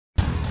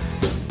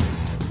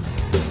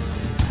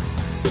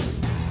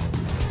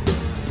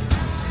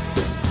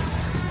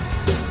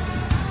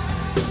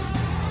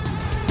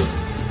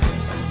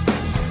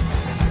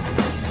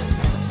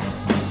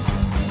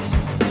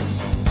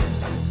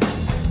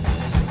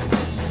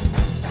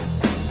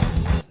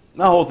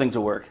The whole thing's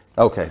a work.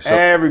 Okay, so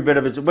every bit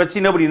of it. But see,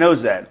 nobody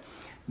knows that.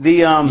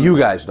 You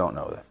guys don't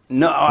know that.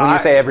 No. When you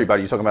say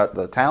everybody, you talking about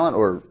the talent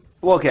or?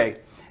 Well, okay.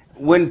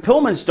 When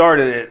Pillman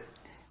started it,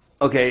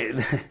 okay,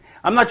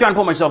 I'm not trying to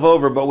put myself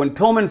over, but when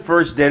Pillman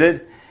first did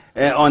it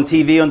on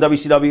TV, on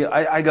WCW,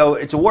 I go,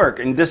 it's a work.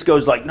 And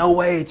Disco's like, no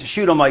way, it's a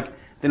shoot. I'm like,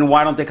 then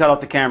why don't they cut off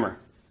the camera?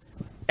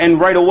 And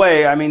right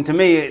away, I mean, to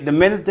me, the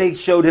minute they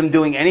showed him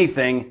doing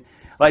anything,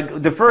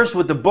 like the first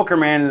with the Booker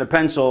man and the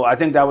pencil, I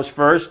think that was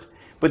first.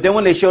 But then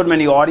when they showed him in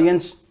the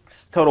audience,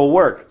 it's total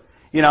work.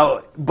 You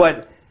know,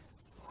 but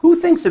who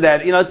thinks of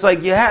that? You know, it's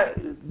like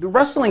the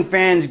wrestling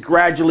fans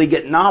gradually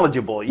get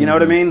knowledgeable. You know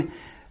what I mean?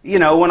 You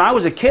know, when I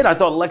was a kid, I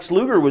thought Lex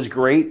Luger was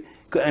great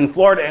in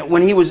Florida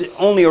when he was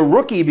only a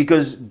rookie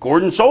because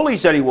Gordon Solie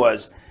said he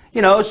was.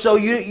 You know, so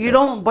you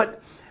don't.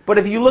 But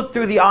if you look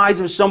through the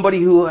eyes of somebody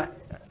who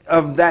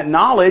of that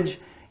knowledge,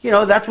 you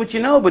know, that's what you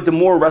know. But the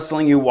more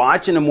wrestling you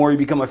watch and the more you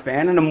become a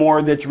fan and the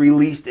more that's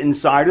released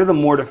insider, the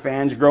more the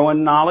fans grow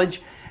in knowledge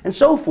and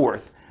so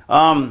forth.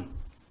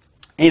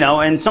 You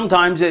know, and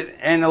sometimes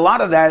and a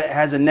lot of that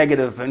has a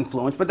negative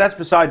influence, but that's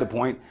beside the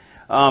point.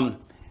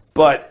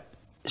 But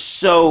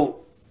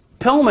so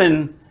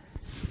Pillman,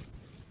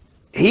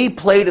 he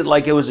played it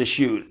like it was a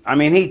shoot. I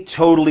mean, he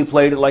totally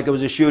played it like it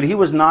was a shoot. He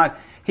was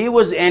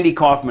Andy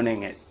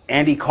Kaufmaning it.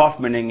 Andy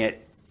Kaufmaning it.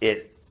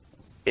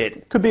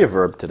 Could be a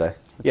verb today.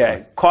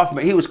 That's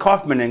Kaufman. He was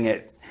Kaufmaning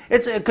it.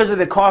 It's because of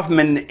the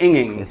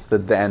Kaufman-inging. It's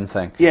the end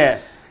thing. Yeah,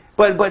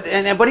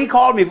 but he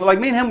called me, like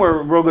me and him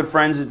were real good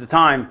friends at the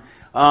time.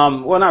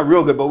 Well, not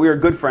real good, but we were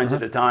good friends at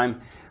the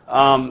time.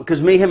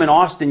 Because me, him, and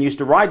Austin used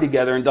to ride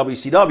together in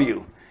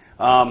WCW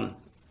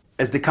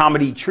as the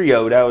comedy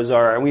trio. That was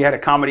and we had a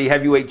comedy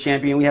heavyweight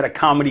champion. We had a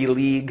comedy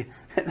league.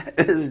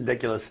 It was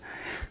ridiculous.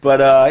 But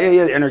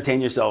yeah, entertain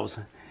yourselves.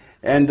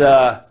 And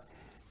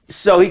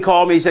so he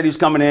called me. He said he was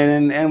coming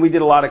in, and we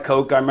did a lot of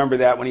coke. I remember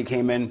that when he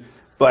came in.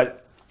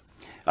 But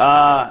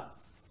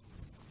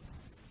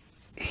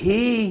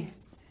he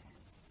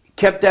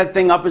kept that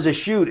thing up as a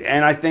shoot,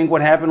 and I think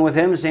what happened with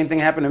him, the same thing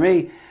happened to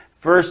me.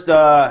 First,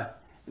 that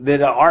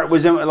art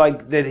was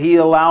like that. He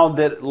allowed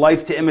that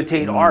life to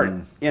imitate art.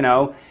 You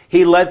know,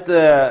 he let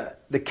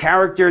the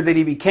character that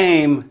he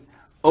became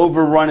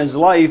overrun his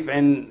life,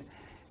 and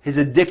his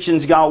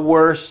addictions got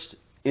worse.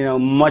 You know,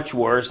 much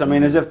worse. I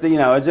mean, as if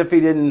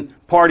he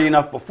didn't party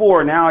enough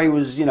before. Now he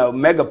was, you know,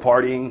 mega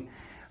partying,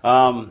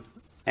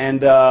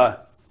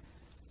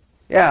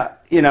 yeah,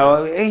 you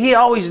know, he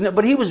always knew,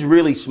 but he was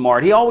really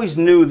smart. He always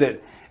knew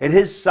that at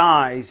his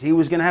size, he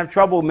was going to have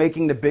trouble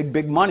making the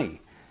big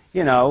money,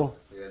 you know.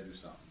 So he had to do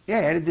something. Yeah,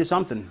 he had to do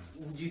something.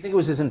 Do you think it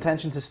was his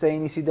intention to stay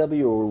in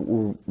ECW,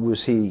 or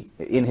was he,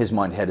 in his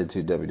mind, headed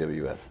to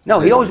WWF? No,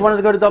 he always wanted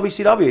to go to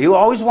WCW. He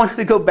always wanted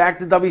to go back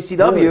to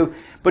WCW, really?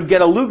 But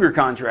get a Luger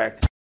contract.